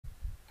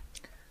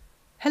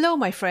Hello,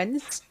 my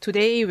friends.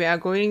 Today we are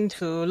going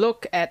to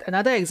look at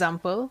another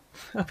example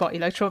about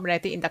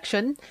electromagnetic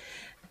induction.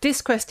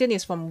 This question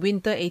is from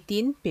Winter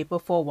 18, paper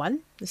 41.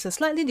 It's a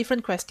slightly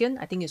different question.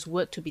 I think it's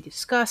worth to be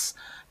discussed,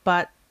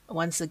 but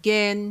once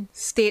again,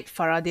 state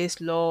Faraday's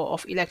law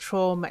of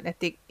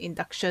electromagnetic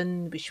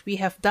induction, which we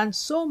have done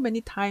so many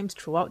times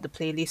throughout the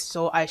playlist.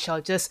 So I shall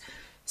just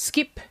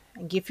skip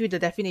and give you the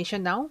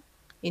definition now.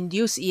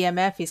 Induced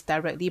EMF is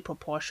directly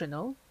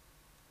proportional.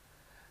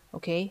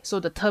 Okay, so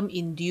the term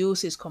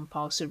induce is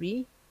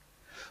compulsory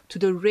to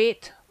the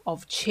rate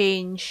of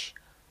change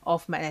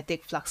of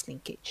magnetic flux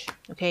linkage.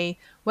 Okay,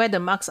 where the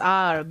marks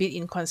are a bit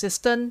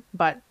inconsistent,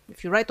 but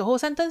if you write the whole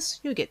sentence,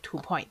 you get 2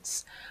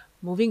 points.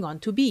 Moving on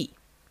to B.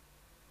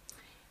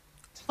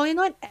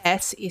 Solenoid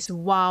S is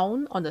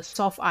wound on the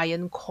soft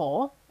iron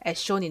core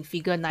as shown in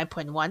figure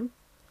 9.1.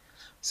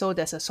 So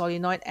there's a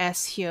solenoid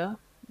S here.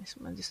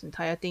 This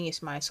entire thing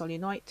is my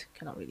solenoid.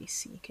 Cannot really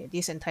see. Okay,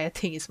 this entire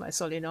thing is my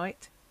solenoid.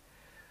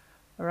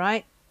 All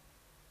right.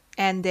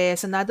 And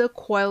there's another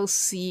coil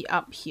C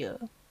up here.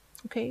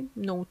 Okay,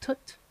 noted.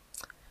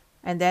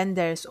 And then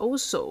there's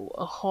also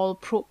a Hall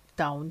probe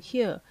down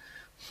here.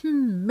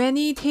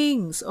 Many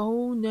things.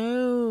 Oh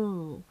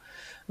no.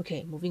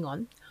 Okay, moving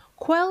on.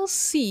 Coil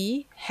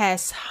C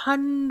has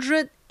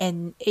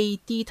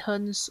 120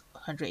 turns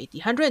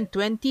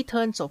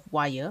of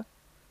wire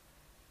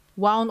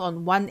wound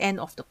on one end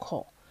of the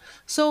core.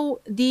 So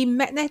the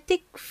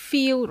magnetic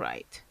field,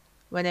 right,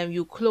 whenever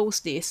you close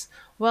this,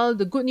 well,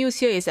 the good news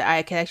here is that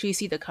I can actually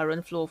see the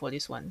current flow for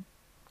this one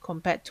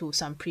compared to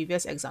some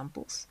previous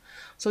examples.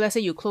 So let's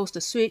say you close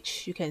the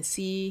switch, you can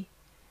see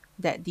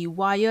that the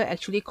wire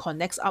actually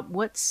connects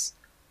upwards,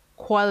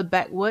 coil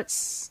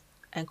backwards,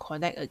 and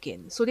connect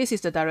again. So this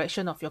is the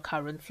direction of your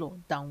current flow,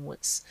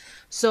 downwards.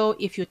 So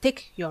if you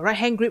take your right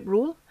hand grip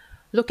rule,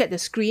 look at the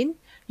screen,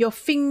 your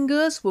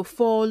fingers will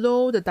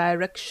follow the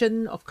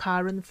direction of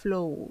current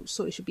flow.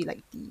 So it should be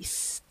like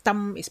this.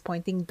 Thumb is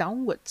pointing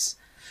downwards.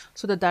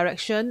 So the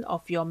direction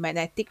of your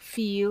magnetic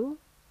field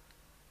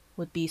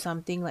would be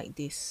something like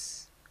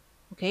this.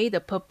 Okay,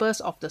 the purpose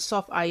of the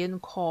soft iron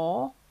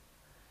core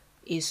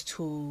is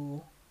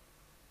to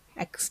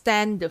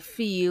extend the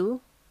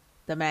field,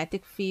 the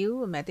magnetic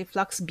field, magnetic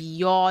flux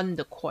beyond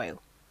the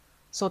coil.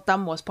 So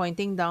thumb was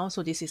pointing down,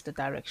 so this is the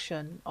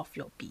direction of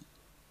your B.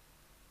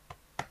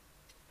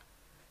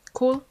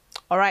 Cool?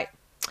 All right.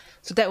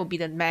 So that would be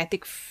the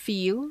magnetic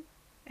field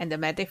and the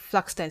magnetic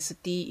flux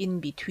density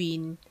in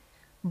between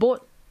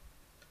both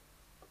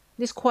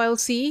this coil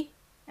C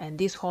and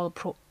this Hall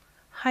probe.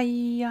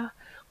 Hiya.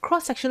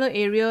 Cross-sectional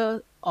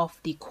area of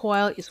the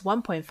coil is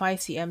 1.5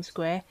 cm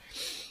square.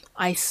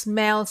 I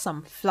smell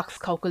some flux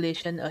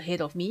calculation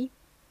ahead of me.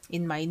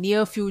 In my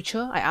near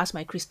future, I ask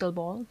my crystal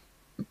ball.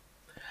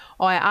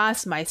 Or I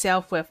ask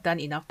myself who have done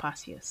enough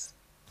past years.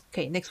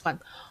 Okay, next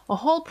one. A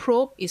Hall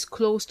probe is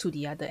close to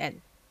the other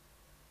end.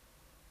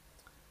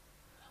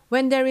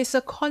 When there is a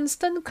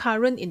constant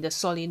current in the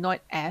solenoid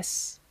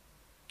S,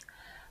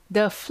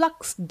 the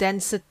flux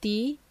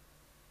density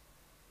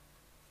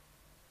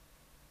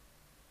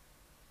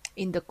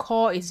in the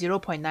core is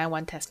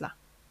 0.91 Tesla.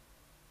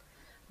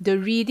 The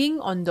reading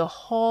on the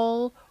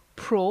Hall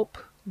probe,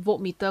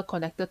 voltmeter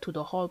connected to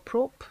the Hall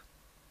probe,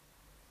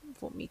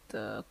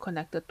 voltmeter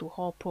connected to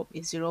Hall probe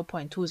is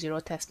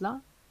 0.20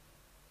 Tesla.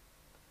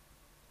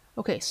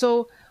 Okay,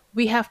 so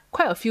we have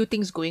quite a few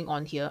things going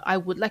on here. I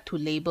would like to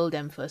label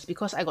them first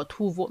because I got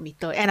 2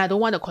 voltmeter and I don't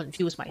want to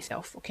confuse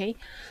myself, okay?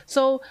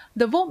 So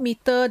the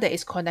voltmeter that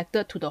is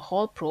connected to the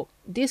Hall probe,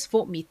 this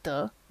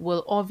voltmeter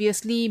will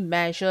obviously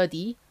measure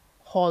the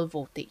Hall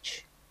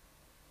voltage.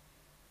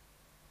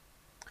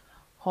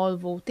 Hall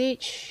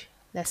voltage,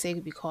 let's say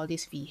we call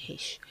this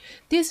VH.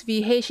 This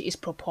VH is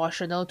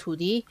proportional to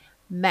the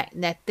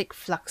magnetic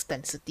flux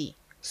density.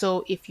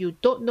 So if you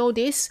don't know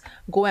this,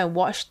 go and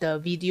watch the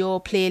video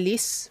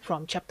playlist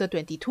from chapter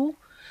 22.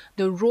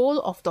 The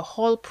role of the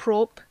Hall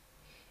probe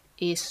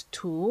is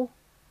to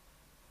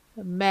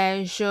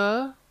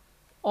measure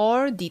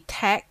or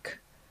detect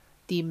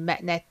the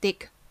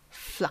magnetic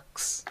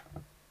flux.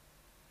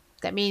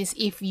 That means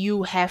if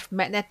you have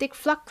magnetic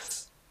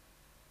flux,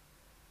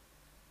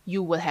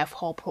 you will have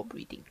Hall probe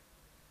reading.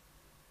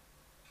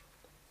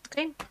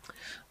 Okay,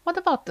 what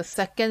about the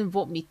second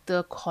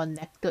voltmeter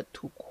connected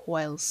to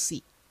coil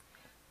C?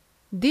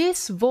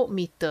 This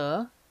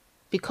voltmeter,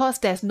 because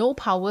there's no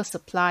power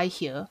supply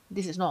here,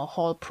 this is not a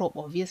Hall probe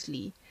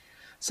obviously,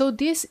 so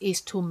this is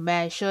to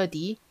measure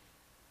the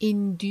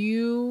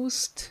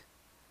induced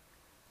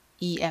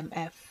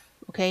EMF.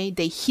 Okay,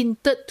 they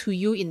hinted to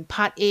you in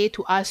part A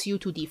to ask you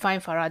to define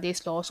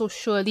Faraday's law, so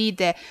surely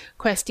the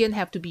question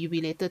have to be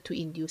related to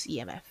induced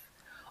EMF.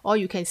 Or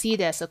you can see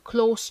there's a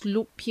closed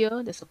loop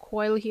here, there's a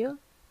coil here,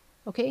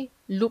 okay,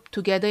 looped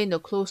together in the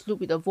closed loop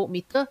with a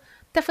voltmeter,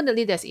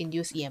 definitely there's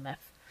induced EMF.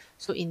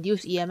 So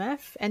induced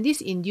EMF, and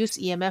this induced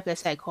EMF,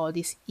 let's say I call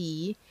this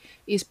E,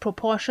 is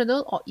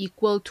proportional or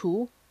equal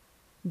to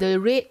the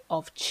rate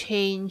of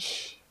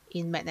change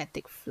in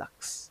magnetic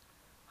flux.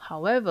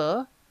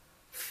 However,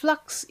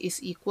 flux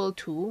is equal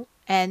to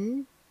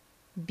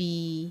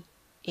NB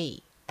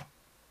A.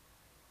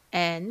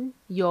 And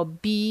your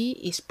B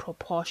is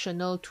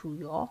proportional to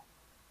your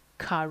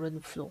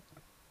current flow.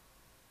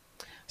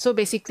 So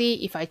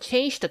basically, if I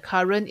change the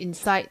current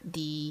inside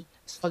the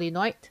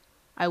solenoid,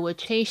 I will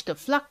change the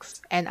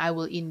flux and I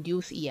will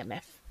induce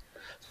EMF.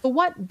 So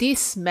what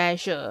this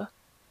measure,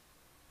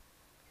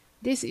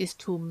 this is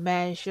to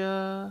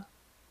measure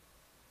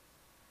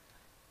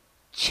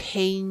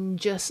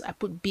changes, I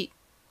put big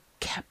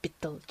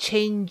capital,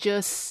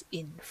 changes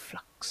in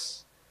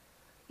flux.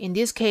 In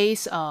this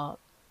case,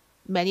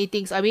 many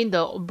things, I mean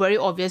the very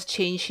obvious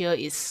change here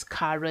is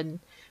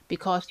current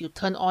because you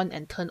turn on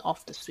and turn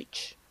off the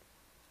switch.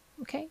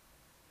 Okay?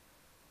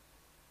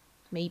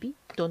 Maybe,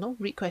 don't know,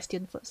 read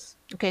question first.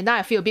 Okay, now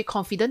I feel a bit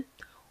confident.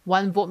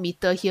 1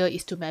 voltmeter here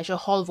is to measure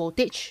hall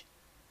voltage.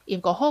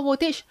 If got hall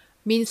voltage,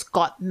 means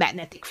got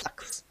magnetic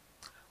flux.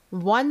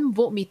 1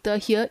 voltmeter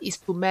here is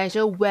to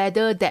measure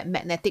whether that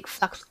magnetic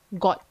flux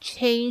got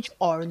changed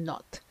or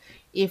not.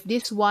 If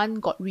this one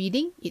got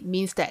reading, it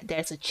means that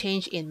there's a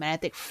change in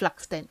magnetic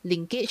flux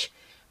linkage,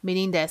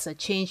 meaning there's a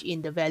change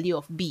in the value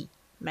of B,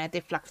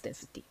 magnetic flux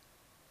density.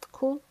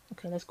 Cool?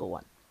 Okay, let's go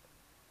on.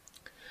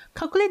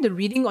 Calculate the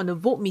reading on the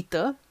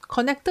voltmeter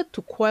connected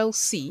to coil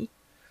C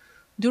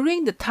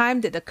during the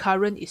time that the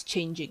current is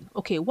changing.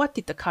 Okay, what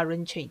did the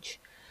current change?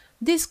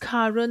 This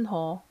current,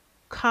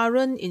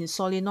 current in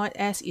solenoid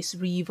S is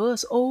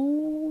reverse.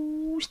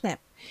 Oh, snap.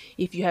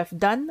 If you have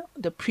done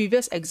the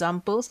previous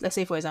examples, let's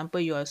say, for example,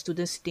 you are a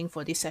student sitting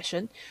for this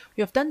session,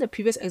 you have done the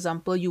previous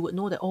example, you would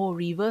know that, oh,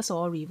 reverse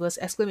or reverse,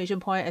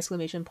 exclamation point,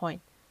 exclamation point,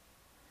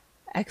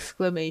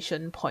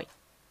 exclamation point.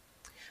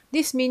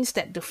 This means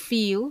that the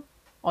field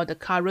or the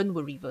current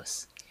will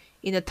reverse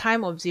in a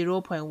time of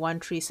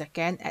 0.13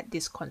 second at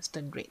this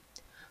constant rate.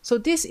 So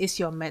this is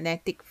your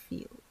magnetic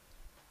field.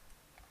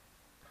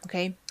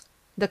 Okay,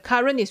 the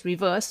current is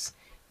reverse,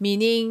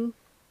 meaning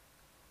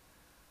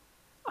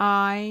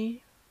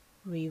I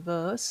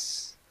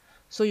reverse.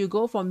 So you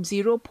go from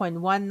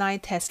 0.19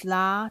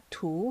 Tesla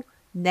to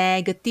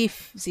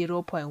negative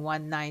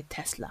 0.19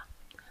 Tesla.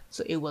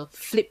 So it will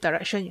flip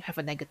direction, you have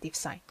a negative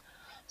sign.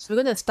 So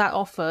we're going to start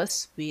off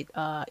first with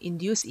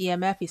induced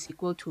EMF is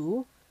equal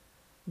to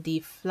the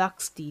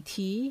flux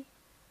dt.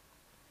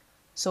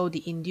 So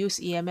the induced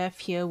EMF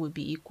here will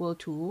be equal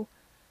to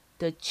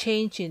the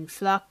change in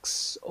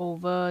flux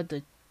over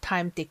the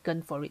time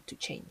taken for it to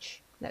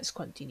change. Let's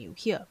continue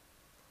here.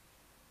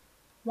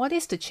 What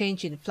is the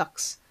change in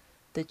flux?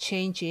 The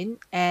change in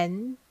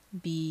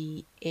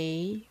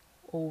NBA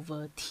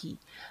over T.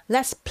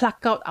 Let's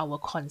pluck out our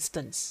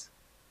constants.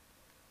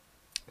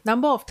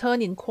 Number of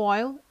turn in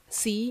coil,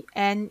 C,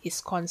 N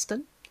is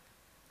constant.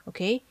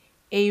 Okay,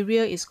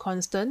 area is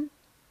constant.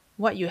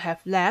 What you have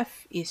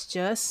left is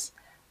just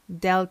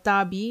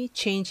delta B,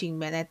 change in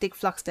magnetic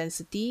flux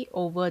density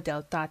over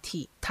delta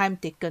T, time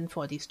taken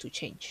for this to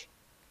change.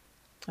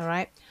 All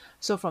right,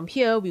 so from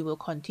here we will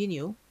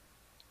continue.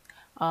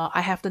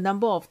 I have the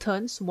number of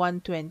turns,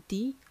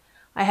 120.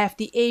 I have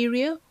the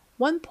area,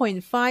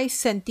 1.5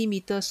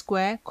 centimeter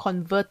square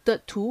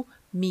converted to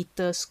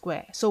meter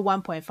square. So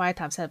 1.5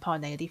 times 10 to the power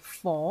negative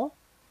 4.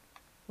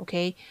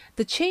 Okay,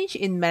 the change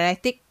in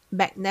magnetic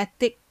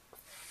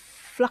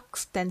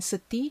flux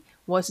density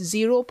was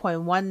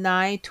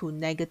 0.19 to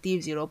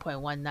negative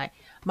 0.19.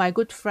 My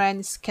good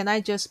friends, can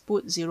I just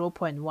put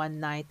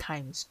 0.19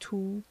 times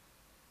 2?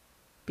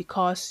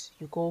 Because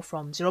you go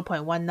from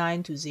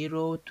 0.19 to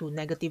 0 to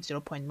negative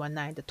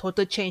 0.19. The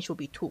total change will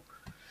be 2.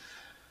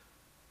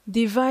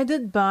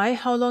 Divided by,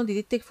 how long did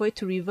it take for it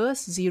to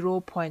reverse?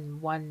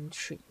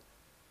 0.13.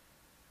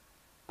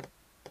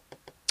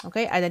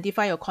 Okay,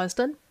 identify your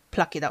constant,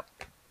 pluck it out.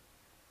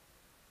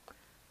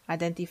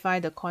 Identify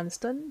the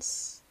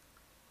constants,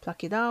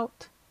 pluck it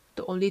out.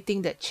 The only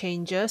thing that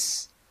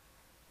changes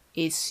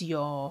is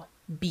your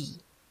B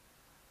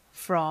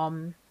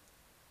from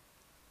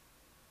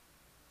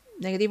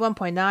negative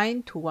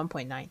 1.9 to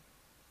 1.9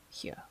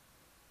 here.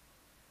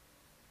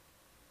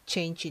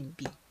 Change in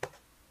B.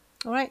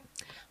 All right.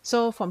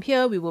 So from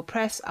here, we will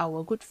press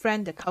our good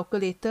friend, the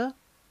calculator,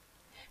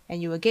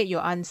 and you will get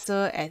your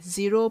answer at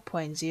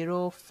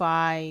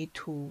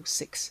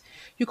 0.0526.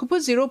 You could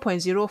put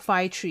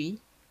 0.053.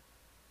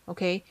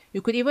 Okay.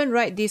 You could even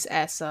write this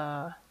as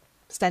a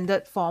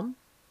standard form,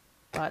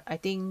 but I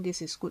think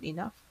this is good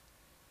enough.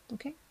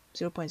 Okay.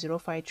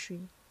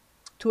 0.053.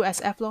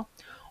 2SF law.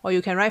 Or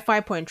you can write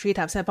 5.3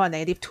 times 10 to the power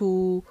negative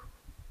 2,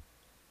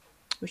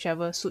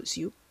 whichever suits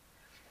you.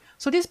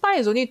 So this part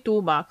is only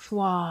 2 marks.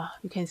 Wow,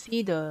 you can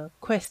see the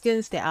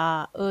questions that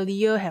are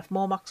earlier have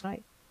more marks,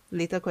 right?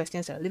 Later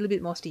questions are a little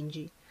bit more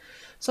stingy.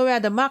 So yeah,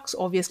 the marks,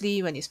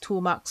 obviously, when it's 2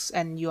 marks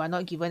and you are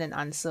not given an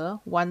answer,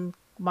 1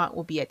 mark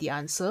will be at the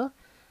answer,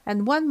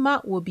 and 1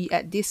 mark will be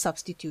at this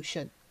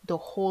substitution, the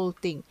whole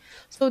thing.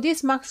 So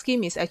this mark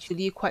scheme is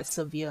actually quite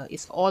severe.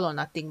 It's all or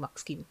nothing mark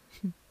scheme.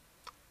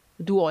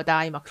 Do or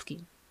die mark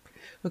scheme.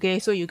 Okay,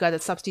 so you got to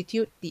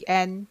substitute the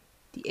N,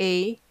 the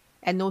A,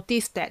 and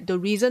notice that the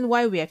reason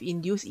why we have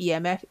induced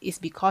EMF is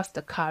because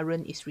the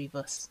current is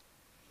reversed.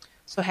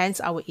 So hence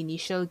our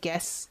initial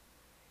guess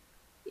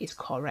is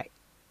correct.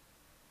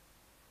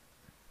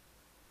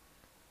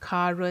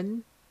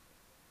 current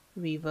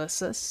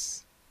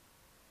reverses,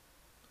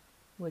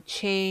 will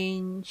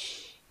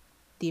change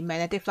the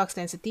magnetic flux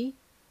density,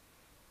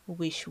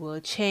 which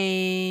will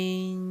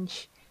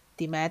change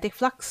the magnetic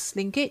flux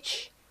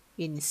linkage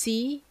in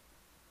C,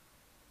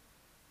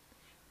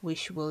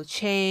 which will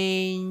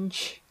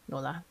change,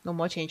 no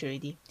more change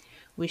already,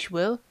 which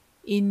will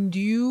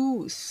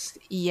induce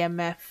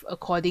EMF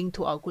according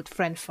to our good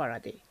friend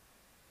Faraday.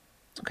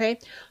 Okay,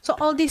 so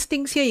all these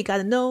things here you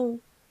gotta know,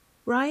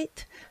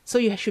 right? So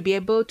you should be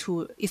able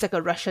to, it's like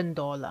a Russian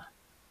dollar.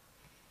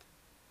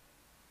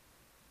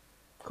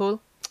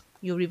 Cool.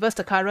 You reverse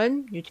the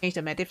current, you change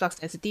the magnetic flux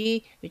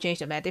density, you change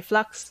the magnetic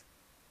flux.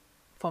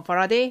 From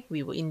Faraday,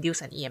 we will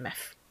induce an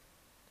EMF.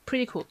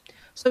 Pretty cool.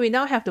 So we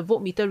now have the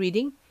voltmeter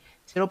reading,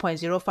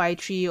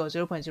 0.053 or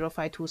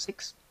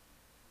 0.0526.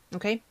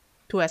 Okay,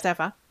 2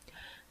 SF,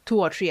 2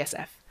 or 3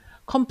 SF.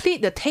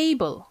 Complete the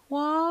table.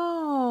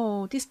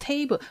 Wow, this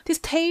table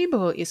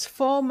is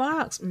 4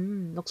 marks.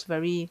 Looks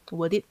very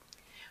worth it.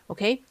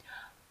 Okay,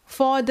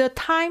 for the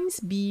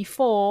times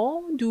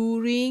before,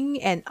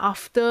 during, and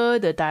after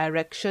the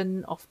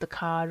direction of the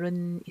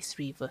current is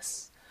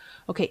reversed.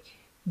 Okay,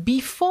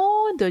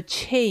 before the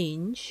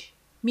change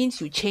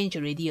means you change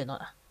already or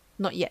not?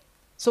 Not yet.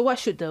 So what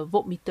should the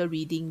voltmeter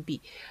reading be?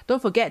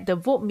 Don't forget the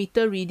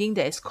voltmeter reading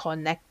that is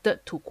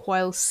connected to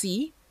coil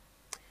C.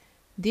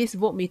 This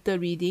voltmeter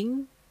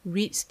reading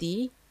reads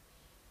the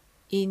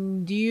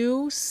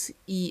induced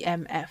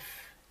EMF.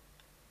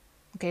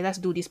 Okay, let's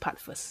do this part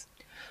first.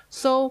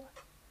 So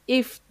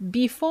if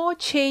before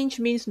change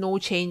means no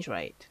change,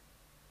 right?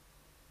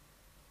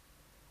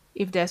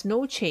 If there's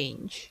no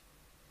change,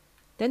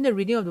 then the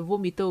reading of the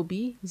voltmeter will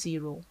be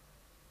 0.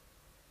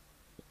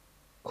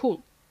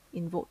 Cool.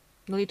 In volt.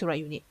 No need to write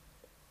unit.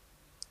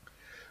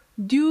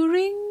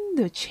 During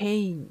the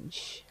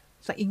change,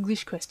 it's like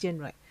English question,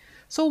 right?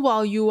 So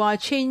while you are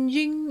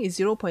changing is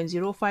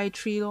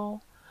 0.053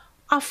 lor.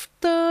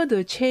 After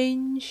the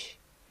change,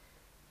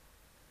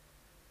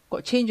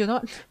 got change or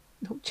not?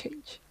 No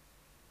change.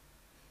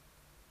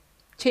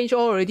 Change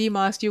all already,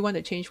 still want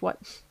to change what?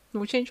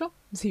 No change lor?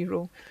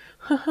 0.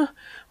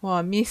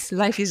 Wow, miss,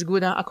 life is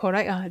good.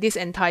 Correct. This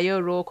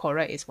entire row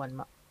correct is 1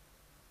 mark.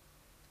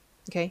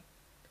 Okay.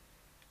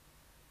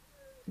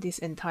 This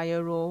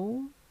entire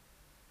row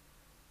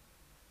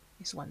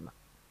is 1 mark.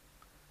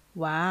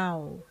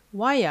 Wow.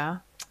 Why?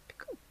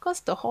 Because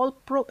the Hall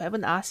probe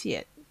haven't asked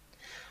yet.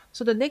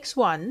 So the next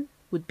one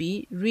would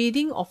be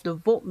reading of the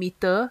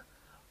voltmeter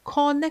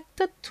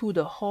connected to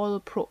the Hall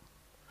probe.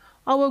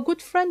 Our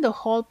good friend the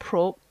Hall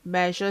probe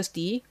measures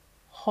the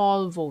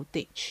Hall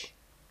voltage.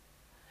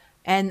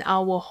 And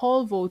our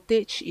Hall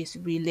voltage is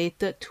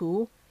related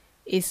to,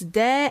 is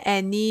there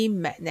any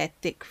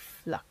magnetic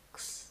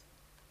flux?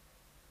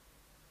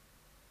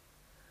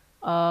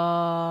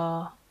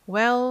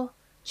 Well,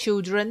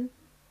 children,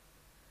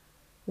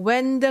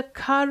 when the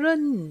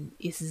current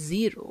is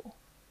zero,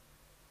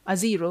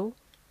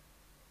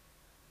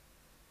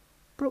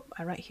 probe,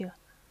 I write here,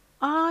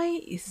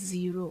 I is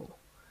 0.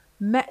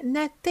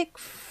 Magnetic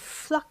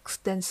flux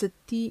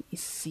density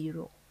is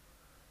 0.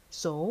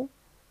 So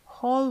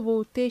Hall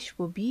voltage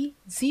will be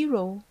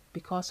 0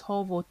 because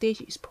Hall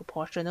voltage is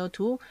proportional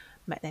to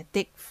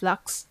magnetic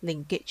flux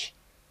linkage.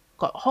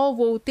 Got Hall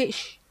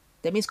voltage,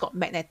 that means got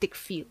magnetic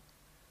field.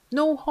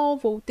 No Hall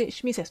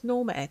voltage means there's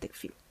no magnetic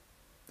field.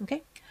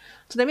 Okay,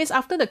 so that means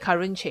after the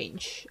current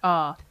change,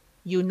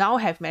 you now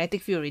have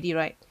magnetic field already,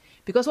 right?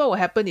 Because what will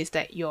happen is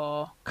that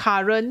your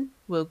current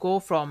will go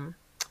from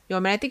your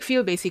magnetic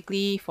field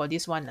basically for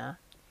this one.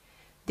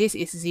 This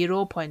is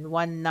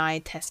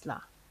 0.19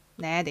 Tesla.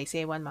 They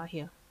say 1 mark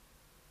here.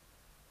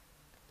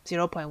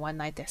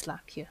 0.19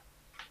 Tesla here.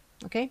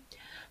 Okay,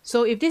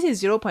 so if this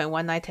is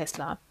 0.19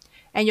 Tesla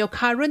and your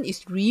current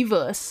is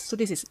reverse, so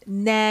this is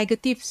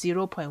negative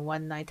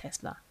 0.19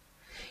 Tesla.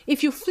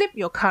 If you flip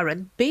your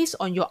current based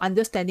on your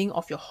understanding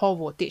of your Hall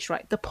voltage,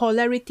 right, the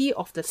polarity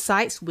of the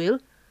sides will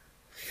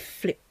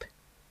flip.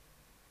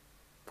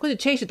 Because you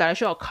change the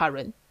direction of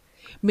current,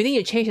 meaning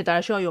you change the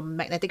direction of your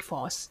magnetic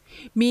force,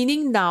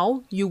 meaning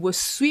now you will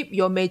sweep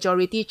your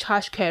majority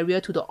charge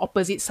carrier to the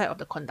opposite side of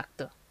the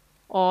conductor.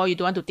 Or you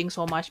don't want to think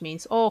so much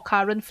means,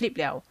 current flip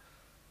liao.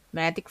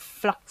 Magnetic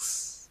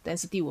flux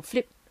density will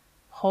flip,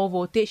 Hall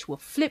voltage will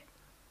flip,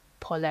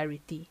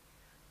 polarity.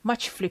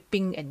 Much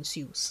flipping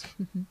ensues.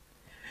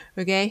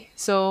 Okay,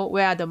 so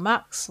where are the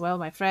marks? Well,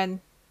 my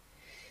friend,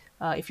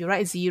 if you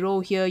write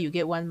 0 here, you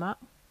get 1 mark.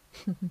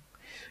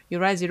 You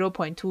write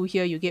 0.2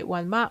 here, you get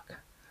 1 mark.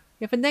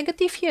 You have a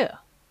negative here,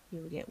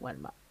 you will get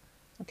 1 mark.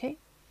 Okay,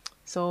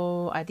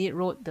 so I did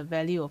wrote the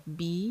value of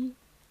B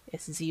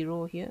as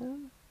 0 here.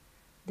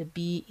 The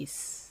B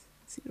is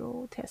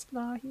 0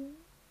 Tesla here.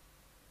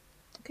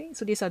 Okay,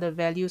 so these are the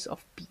values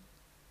of B.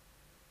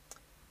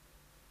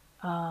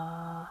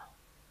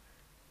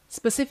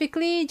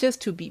 Specifically,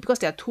 just to be, because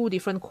there are 2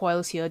 different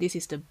coils here, this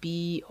is the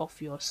B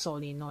of your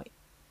solenoid.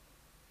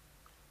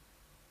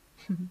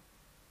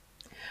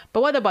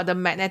 But what about the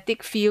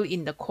magnetic field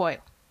in the coil?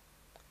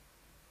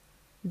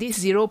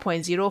 This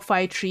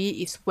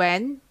 0.053 is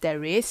when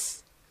there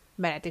is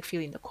magnetic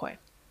field in the coil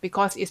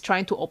because it's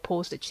trying to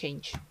oppose the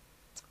change.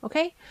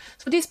 Okay,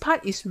 so this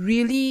part is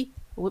really,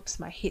 whoops,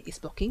 my head is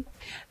blocking.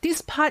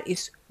 This part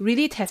is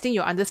really testing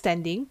your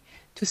understanding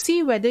to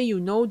see whether you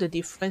know the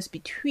difference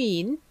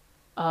between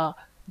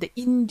the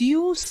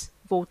induced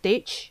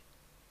voltage.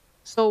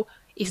 So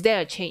is there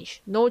a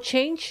change? No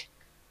change,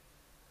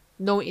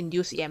 no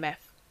induced EMF.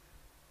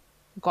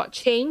 Got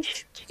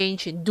change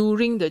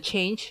during the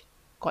change,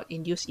 got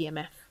induced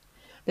EMF.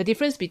 The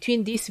difference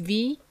between this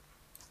V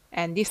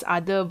and this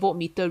other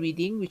voltmeter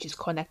reading, which is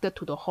connected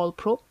to the Hall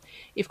probe.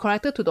 If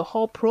connected to the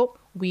Hall probe,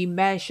 we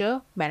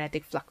measure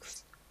magnetic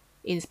flux.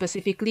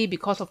 Specifically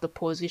because of the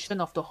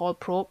position of the Hall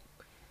probe,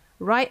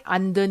 right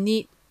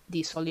underneath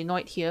the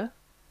solenoid here,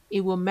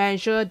 it will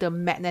measure the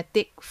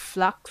magnetic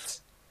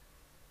flux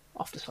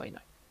of the solenoid.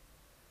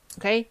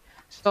 Okay,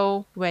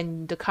 so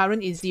when the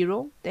current is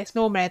 0, there's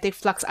no magnetic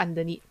flux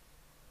underneath.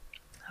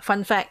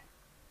 Fun fact,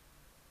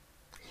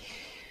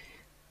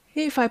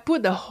 if I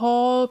put the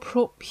Hall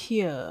probe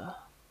here,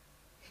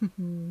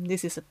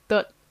 this is a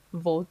 3rd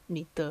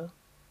voltmeter,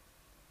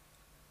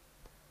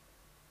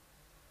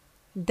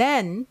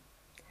 then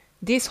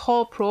this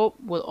Hall probe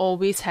will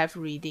always have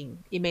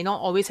reading. It may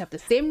not always have the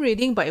same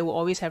reading, but it will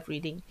always have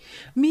reading.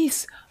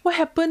 Miss, what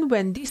happened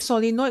when this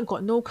solenoid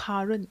got no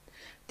current?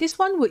 This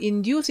one will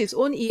induce its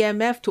own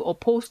EMF to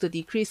oppose the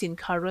decrease in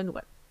current,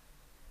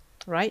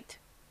 right?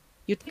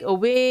 You take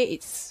away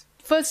its,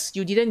 first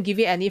you didn't give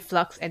it any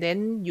flux, and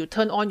then you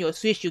turn on your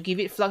switch, you give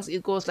it flux,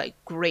 it goes like,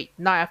 great,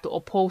 now I have to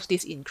oppose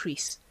this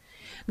increase.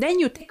 Then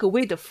you take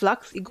away the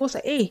flux, it goes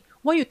like, hey,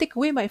 why you take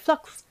away my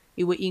flux?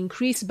 It will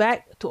increase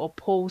back to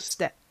oppose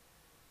that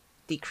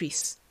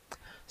decrease.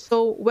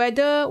 So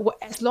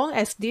as long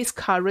as this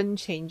current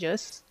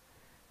changes,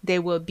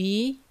 there will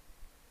be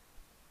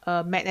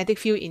a magnetic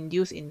field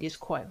induced in this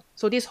coil.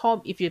 So this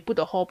Hall, if you put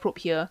the Hall probe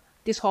here,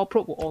 this Hall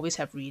probe will always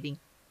have reading.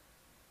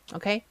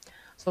 Okay,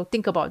 so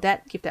think about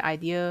that, give the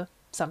idea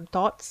some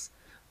thoughts.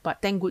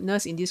 But thank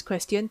goodness in this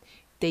question,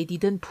 they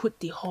didn't put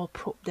the Hall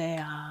probe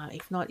there.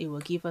 If not, it will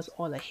give us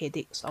all a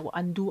headache. So I will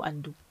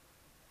undo.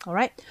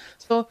 Alright,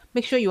 so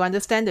make sure you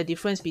understand the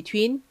difference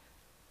between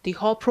the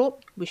Hall probe,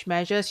 which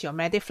measures your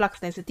magnetic flux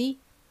density,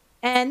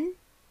 and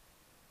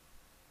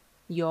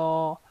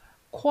your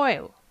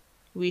coil,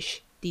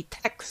 which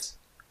detects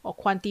or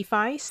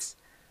quantifies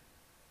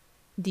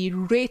the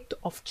rate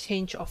of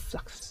change of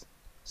flux.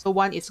 So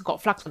one is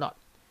got flux or not.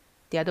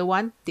 The other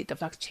one, did the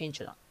flux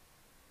change or not.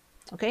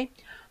 Okay,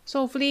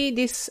 so hopefully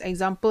this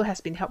example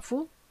has been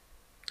helpful.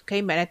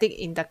 Okay, magnetic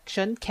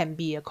induction can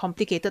be a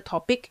complicated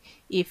topic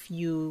if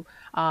you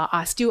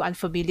are still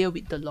unfamiliar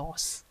with the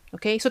laws.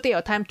 Okay, so take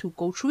your time to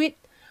go through it.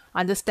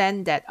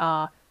 Understand that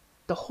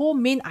the whole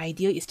main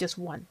idea is just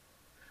one.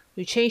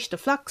 We change the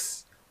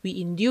flux, we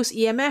induce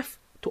EMF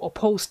to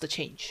oppose the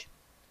change.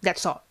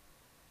 That's all.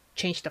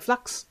 Change the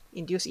flux,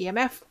 induce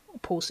EMF,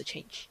 oppose the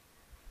change.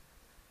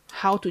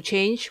 How to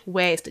change?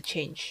 Where is the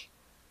change?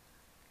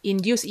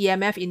 Induce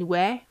EMF in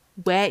where?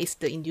 Where is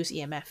the induced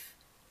EMF?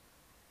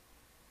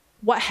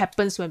 What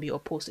happens when we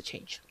oppose the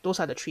change? Those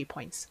are the 3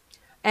 points.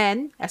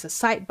 And as a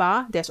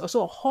sidebar, there's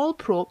also a Hall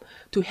probe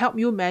to help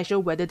you measure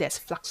whether there's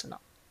flux or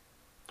not.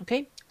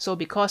 Okay, so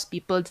because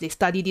people, they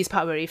study this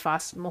part very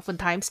fast,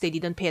 oftentimes they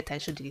didn't pay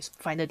attention to these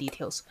finer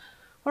details.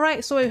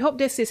 Alright, so I hope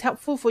this is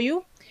helpful for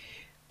you.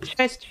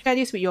 Share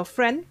this with your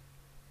friend.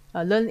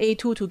 Learn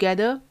A2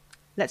 together.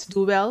 Let's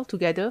do well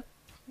together,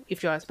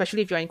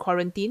 especially if you're in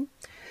quarantine.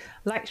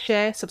 Like,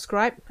 share,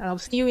 subscribe, and I'll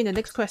see you in the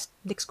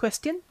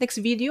next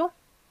video.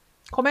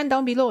 Comment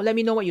down below. Let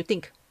me know what you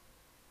think.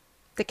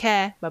 Take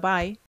care. Bye-bye.